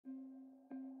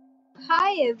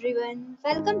Hi everyone,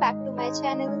 welcome back to my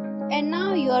channel. And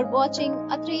now you are watching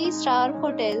a 3-star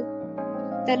hotel.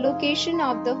 The location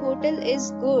of the hotel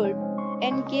is good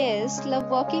and guests love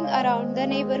walking around the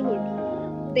neighborhood.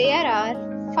 There are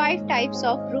 5 types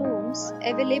of rooms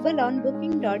available on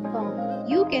booking.com.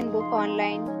 You can book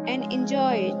online and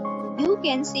enjoy it. You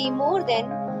can see more than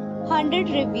 100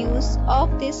 reviews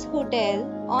of this hotel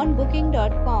on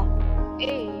booking.com.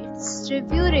 Its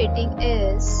review rating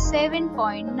is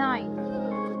 7.9,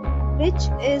 which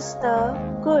is the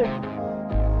good.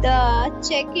 The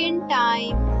check-in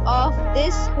time of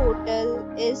this hotel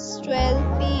is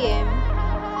 12 p.m.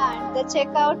 and the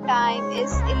checkout time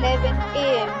is 11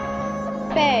 a.m.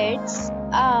 Pets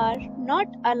are not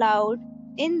allowed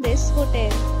in this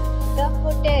hotel. The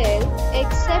hotel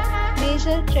accepts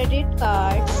major credit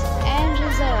cards and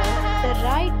reserves the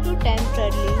right to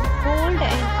temporarily hold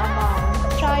an amount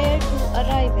prior to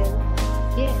arrival.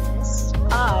 Guests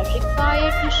are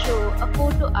required to show a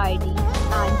photo ID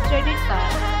and credit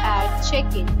card at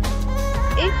check-in.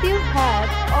 If you have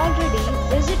already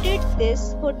visited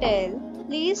this hotel,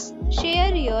 please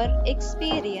share your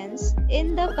experience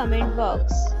in the comment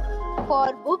box.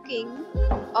 For booking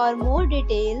or more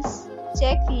details,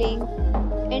 check link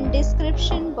in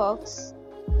description box.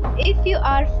 If you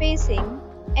are facing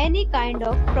any kind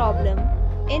of problem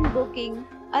in booking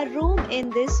a room in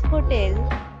this hotel,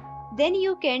 then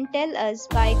you can tell us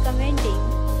by commenting.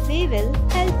 We will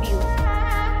help you.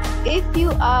 If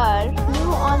you are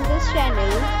new on this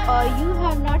channel or you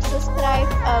have not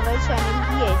subscribed our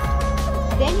channel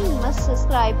yet, then you must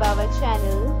subscribe our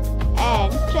channel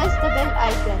and press the bell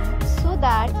icon so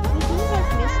that you do not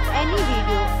miss any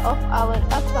video of our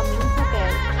upcoming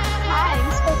hotel.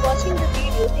 Thanks for watching the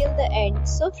video till the end.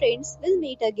 So friends, we'll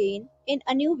meet again in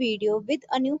a new video with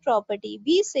a new property.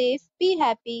 Be safe, be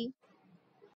happy.